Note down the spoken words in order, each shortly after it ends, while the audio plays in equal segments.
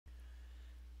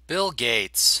Bill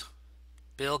Gates.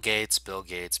 Bill Gates, Bill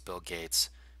Gates, Bill Gates.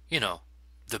 You know,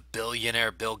 the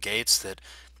billionaire Bill Gates that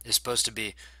is supposed to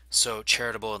be so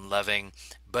charitable and loving,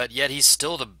 but yet he's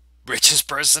still the richest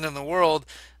person in the world.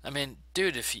 I mean,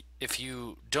 dude, if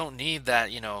you don't need that,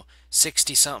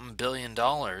 60 something billion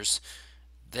dollars,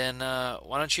 then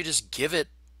why don't you just give it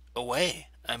away?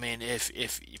 I mean, if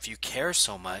you care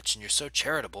so much and you're so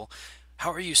charitable,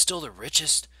 how are you still the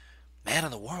richest man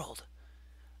in the world?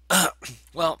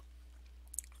 Well,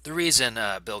 the reason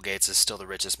Bill Gates is still the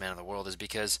richest man in the world is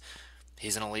because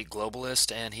he's an elite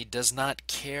globalist and he does not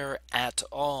care at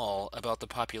all about the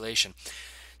population.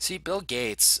 See, Bill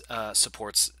Gates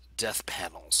supports death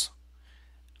panels.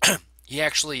 He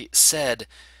actually said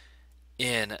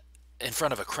in in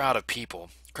front of a crowd of people,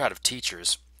 crowd of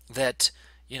teachers, that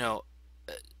you know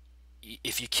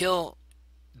if you kill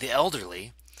the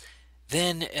elderly,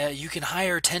 then you can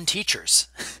hire 10 teachers.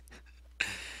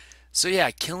 So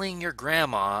yeah, killing your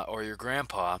grandma or your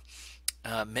grandpa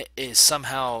is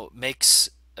somehow makes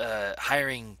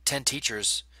hiring 10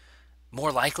 teachers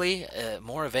more likely,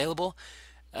 more available.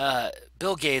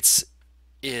 Bill Gates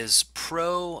is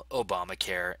pro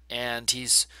Obamacare, and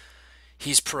he's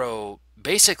pro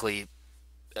basically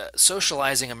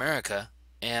socializing America,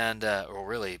 and or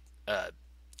really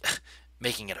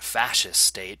making it a fascist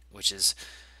state, which is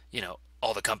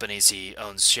all the companies he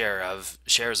owns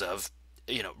shares of,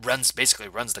 runs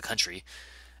the country.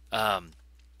 Um,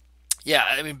 yeah,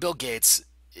 I mean Bill Gates,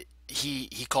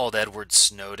 he called Edward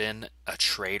Snowden a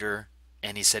traitor,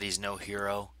 and he said he's no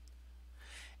hero.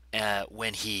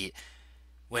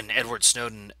 When Edward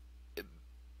Snowden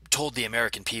told the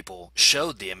American people,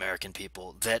 showed the American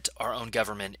people that our own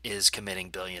government is committing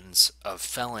billions of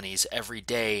felonies every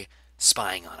day,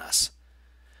 spying on us.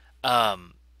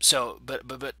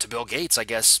 But to Bill Gates, I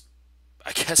guess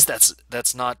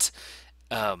that's not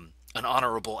an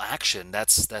honorable action.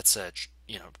 That's a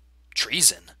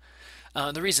treason.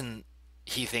 The reason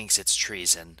he thinks it's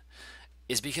treason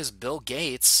is because Bill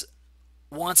Gates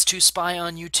wants to spy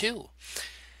on you too.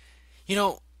 You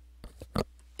know,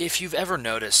 if you've ever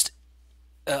noticed,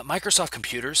 Microsoft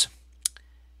computers,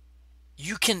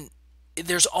 you can.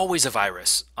 There's always a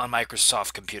virus on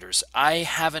Microsoft computers. I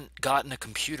haven't gotten a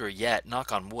computer yet,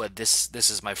 knock on wood. This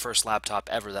is my first laptop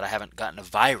ever that I haven't gotten a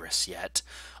virus yet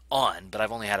on, but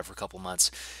I've only had it for a couple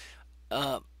months.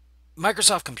 Uh,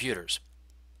 Microsoft computers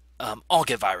all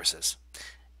get viruses.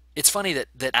 It's funny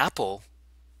that Apple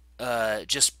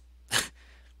just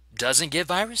doesn't get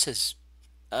viruses.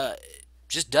 Uh,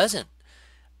 just doesn't.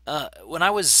 When I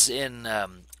was in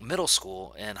middle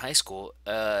school and high school,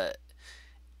 a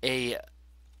a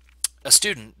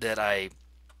student that I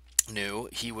knew,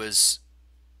 he was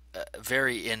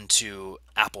very into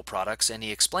Apple products, and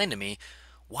he explained to me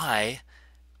why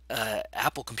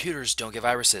Apple computers don't get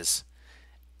viruses.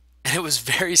 And it was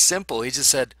very simple. He just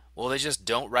said, "Well, they just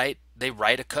don't write. They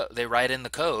write in the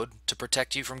code to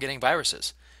protect you from getting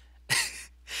viruses."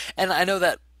 And I know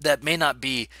that may not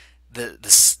be the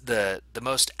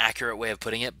most accurate way of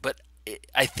putting it, but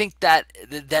I think that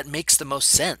makes the most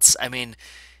sense. I mean,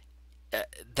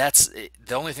 that's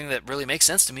the only thing that really makes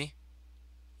sense to me.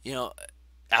 You know,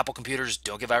 Apple computers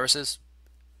don't get viruses.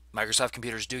 Microsoft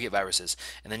computers do get viruses,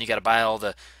 and then you got to buy all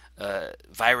the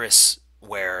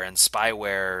virusware and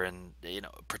spyware and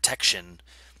protection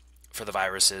for the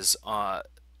viruses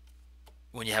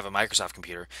when you have a Microsoft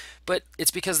computer. But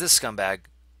it's because this scumbag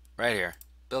right here,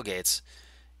 Bill Gates,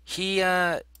 he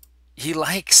he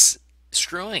likes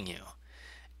screwing you,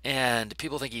 and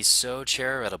people think he's so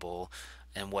charitable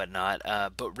and whatnot.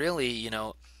 But really,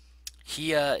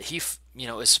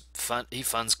 is fun. He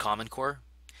funds Common Core,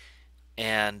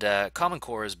 and Common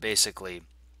Core is basically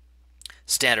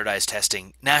standardized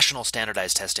testing, national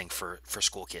standardized testing for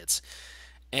school kids.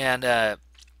 And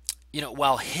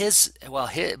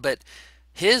but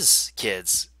his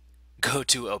kids go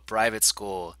to a private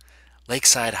school,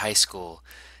 Lakeside High School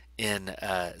in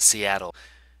Seattle,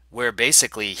 where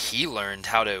basically he learned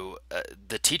how to.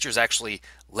 The teachers actually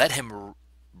let him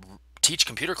teach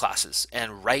computer classes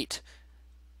and write,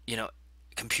 you know,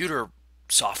 computer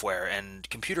software and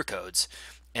computer codes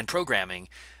and programming.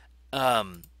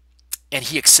 Um, and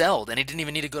he excelled, and he didn't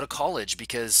even need to go to college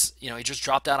because he just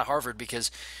dropped out of Harvard because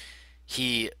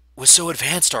he was so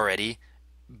advanced already,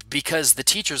 because the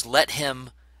teachers let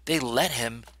him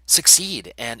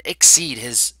succeed and exceed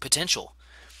his potential,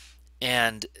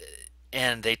 and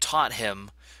they taught him,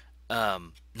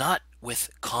 not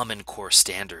with Common Core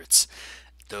standards,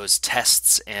 those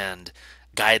tests and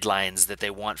guidelines that they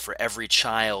want for every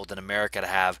child in America to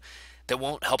have, that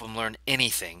won't help him learn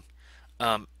anything.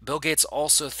 Bill Gates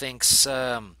also thinks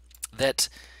that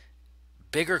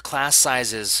bigger class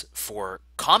sizes for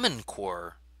Common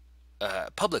Core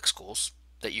public schools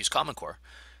that use Common Core.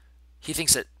 He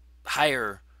thinks that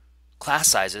higher class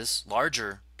sizes,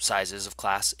 larger sizes of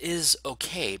class is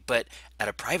okay, but at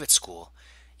a private school,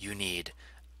 you need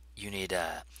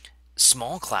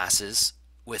small classes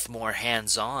with more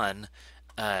hands-on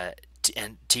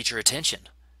and teacher attention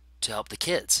to help the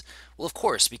kids. Well, of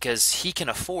course, because he can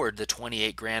afford the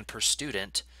 28 grand per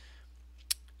student,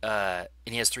 and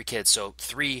he has three kids, so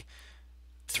three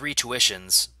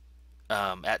tuitions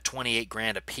at 28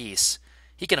 grand a piece.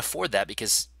 He can afford that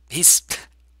because he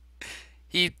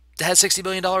has $60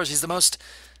 billion.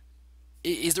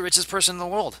 He's the richest person in the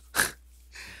world.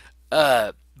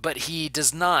 But he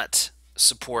does not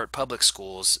support public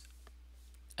schools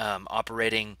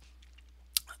operating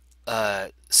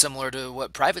similar to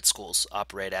what private schools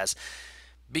operate as,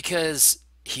 because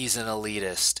he's an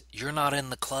elitist. You're not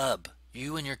in the club.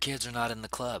 You and your kids are not in the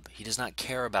club. He does not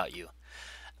care about you.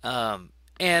 Um,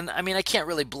 and I mean, I can't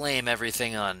really blame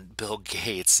everything on Bill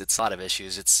Gates. It's a lot of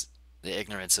issues. It's the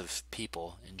ignorance of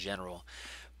people in general.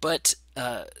 But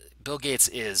Bill Gates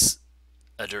is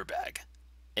a dirtbag,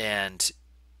 and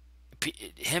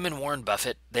him and Warren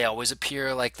Buffett, they always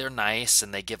appear like they're nice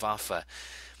and they give off a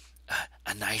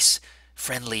nice,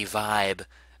 friendly vibe,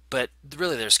 but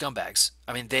really they're scumbags.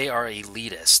 I mean, they are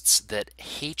elitists that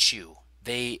hate you.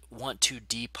 They want to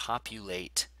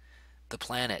depopulate the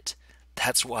planet.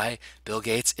 That's why Bill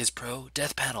Gates is pro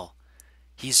death panel.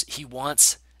 He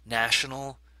wants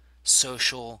national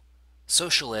social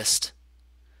socialist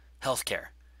healthcare,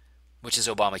 which is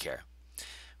Obamacare.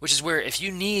 Which is where if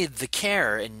you need the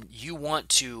care and you want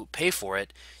to pay for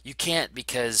it, you can't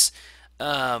because,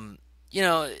 um, you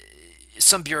know,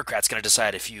 some bureaucrat's going to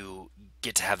decide if you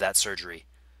get to have that surgery.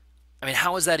 I mean,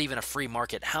 how is that even a free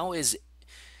market? How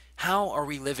are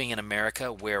we living in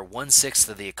America where 1/6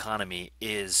 of the economy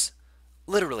is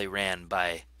literally ran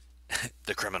by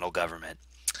the criminal government?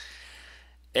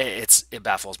 It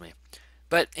baffles me.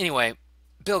 But anyway,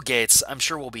 Bill Gates, I'm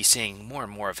sure we'll be seeing more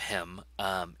and more of him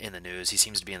in the news. He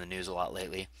seems to be in the news a lot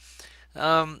lately.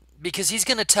 Because he's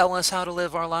going to tell us how to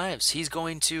live our lives. He's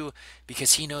going to,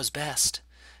 because he knows best.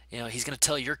 He's going to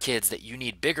tell your kids that you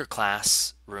need bigger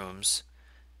classrooms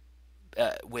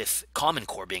with Common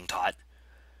Core being taught.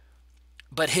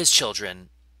 But his children,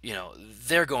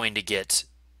 they're going to get,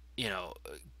 you know,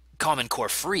 Common Core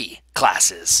free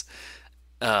classes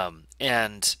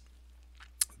and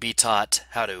be taught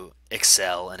how to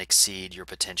excel and exceed your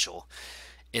potential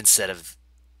instead of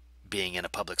being in a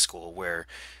public school where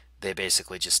they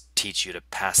basically just teach you to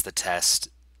pass the test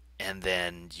and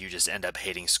then you just end up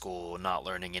hating school, not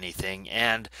learning anything,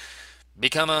 and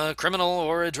become a criminal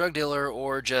or a drug dealer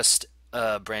or just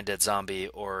a brain dead zombie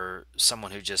or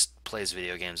someone who just plays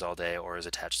video games all day or is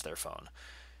attached to their phone.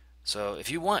 So if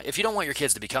you don't want your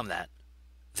kids to become that,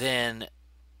 then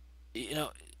you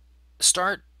know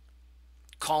start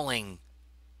calling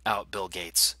out Bill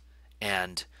Gates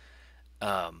and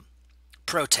um,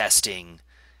 protesting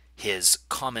his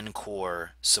Common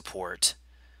Core support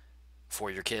for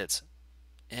your kids.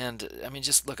 And I mean,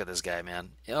 just look at this guy,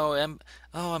 man.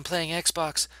 I'm playing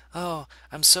Xbox. Oh,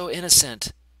 I'm so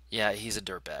innocent. Yeah, he's a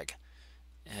dirtbag.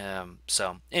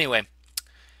 So anyway,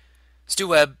 Stu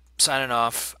Webb signing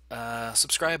off.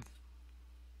 Subscribe.